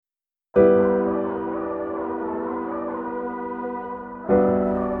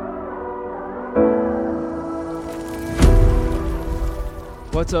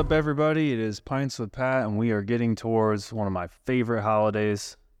What's up, everybody? It is Pints with Pat, and we are getting towards one of my favorite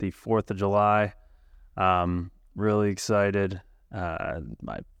holidays, the 4th of July. Really excited.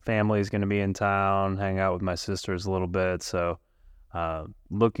 My family is going to be in town, hang out with my sisters a little bit, so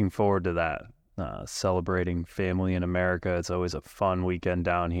looking forward to that. Celebrating family in America. It's always a fun weekend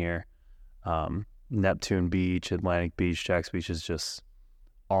down here. Neptune Beach, Atlantic Beach, Jacks Beach is just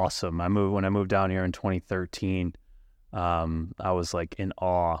awesome. When I moved down here in 2013, I was like in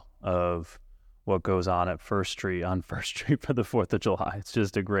awe of what goes on at First Street for the 4th of July. It's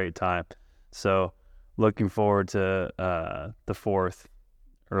just a great time. So looking forward to the 4th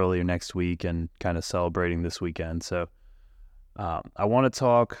earlier next week and kind of celebrating this weekend. So I want to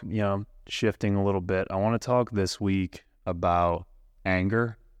talk, shifting a little bit. I want to talk this week about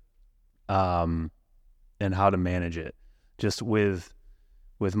anger and how to manage it. Just with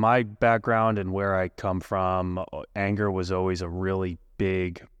my background and where I come from, anger was always a really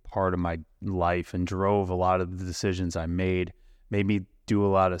big part of my life and drove a lot of the decisions I made me do a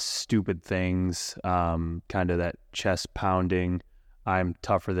lot of stupid things, kind of that chest pounding, I'm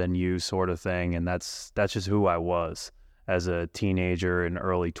tougher than you sort of thing. And that's just who I was as a teenager and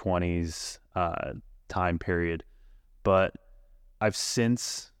early 20s time period. But I've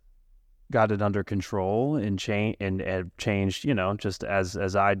since got it under control and have changed, just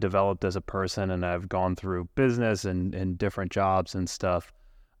as I developed as a person and I've gone through business and different jobs and stuff.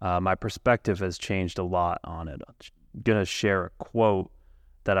 My perspective has changed a lot on it. I'm going to share a quote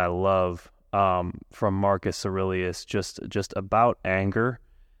that I love from Marcus Arelius just about anger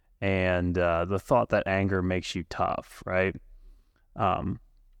and the thought that anger makes you tough, right? And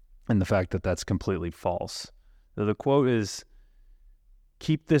the fact that that's completely false. So the quote is,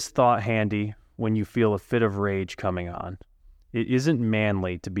 "Keep this thought handy when you feel a fit of rage coming on. It isn't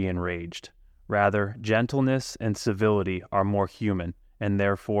manly to be enraged. Rather, gentleness and civility are more human and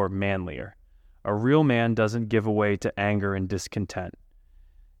therefore manlier. A real man doesn't give away to anger and discontent.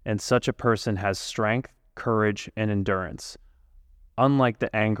 And such a person has strength, courage, and endurance, unlike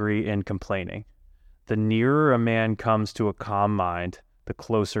the angry and complaining. The nearer a man comes to a calm mind, the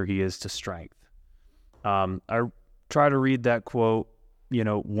closer he is to strength." I try to read that quote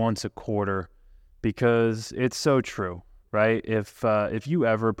once a quarter because it's so true, right? If you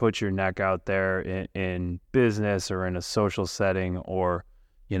ever put your neck out there in business or in a social setting, or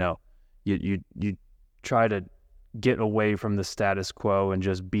you try to get away from the status quo and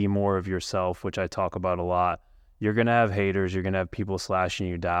just be more of yourself, which I talk about a lot, you're going to have haters, you're going to have people slashing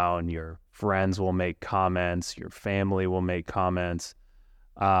you down, your friends will make comments, your family will make comments,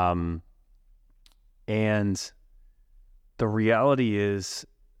 and the reality is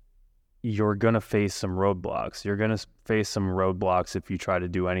you're going to face some roadblocks. You're going to face some roadblocks if you try to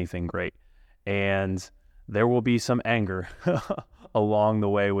do anything great. And there will be some anger along the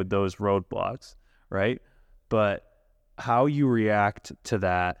way with those roadblocks, right? But how you react to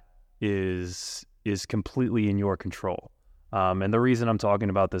that is completely in your control. And the reason I'm talking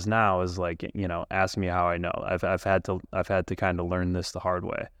about this now is ask me how I know. I've had to kind of learn this the hard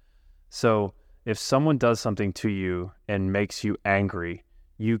way. So if someone does something to you and makes you angry,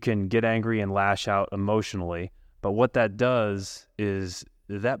 you can get angry and lash out emotionally. But what that does is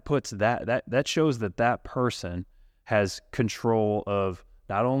that puts that shows that person has control of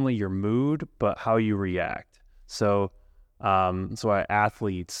not only your mood, but how you react. So that's why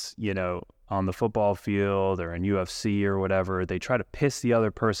athletes, on the football field or in UFC or whatever, they try to piss the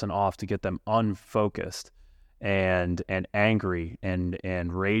other person off to get them unfocused and angry and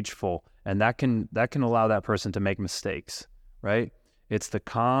rageful. And that can allow that person to make mistakes, right? It's the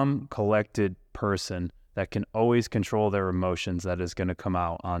calm, collected person that can always control their emotions that is going to come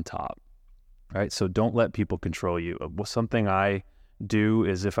out on top, right? So don't let people control you. Something I do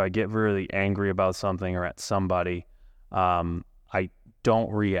is if I get really angry about something or at somebody, I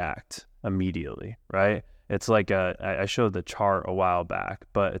don't react immediately, right? It's like I showed the chart a while back,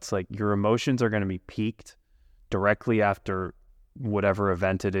 but it's like your emotions are going to be peaked directly after whatever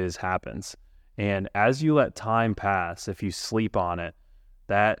event it is happens. And as you let time pass, if you sleep on it,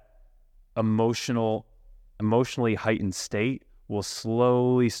 that emotionally heightened state will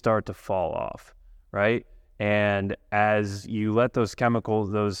slowly start to fall off, right? And as you let those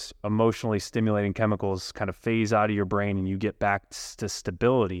chemicals, those emotionally stimulating chemicals kind of phase out of your brain and you get back to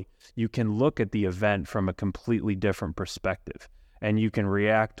stability, you can look at the event from a completely different perspective. And you can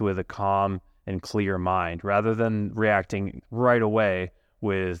react with a calm and clear mind rather than reacting right away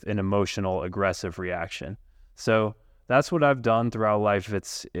with an emotional, aggressive reaction. So that's what I've done throughout life.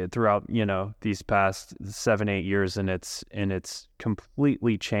 It's throughout, these past 7-8 years, and it's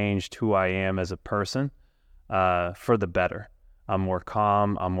completely changed who I am as a person, for the better. I'm more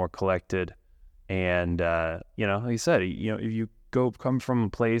calm, I'm more collected. And, like you said, if you come from a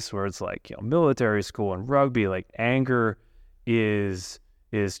place where it's like, military school and rugby, like anger is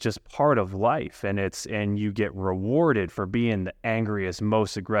just part of life, and you get rewarded for being the angriest,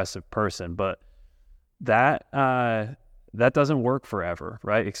 most aggressive person. But that doesn't work forever,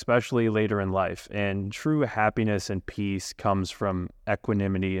 right? Especially later in life. And true happiness and peace comes from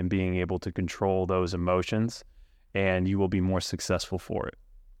equanimity and being able to control those emotions, and you will be more successful for it.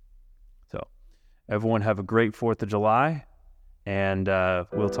 So everyone have a great 4th of July, and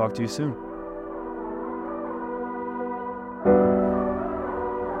we'll talk to you soon.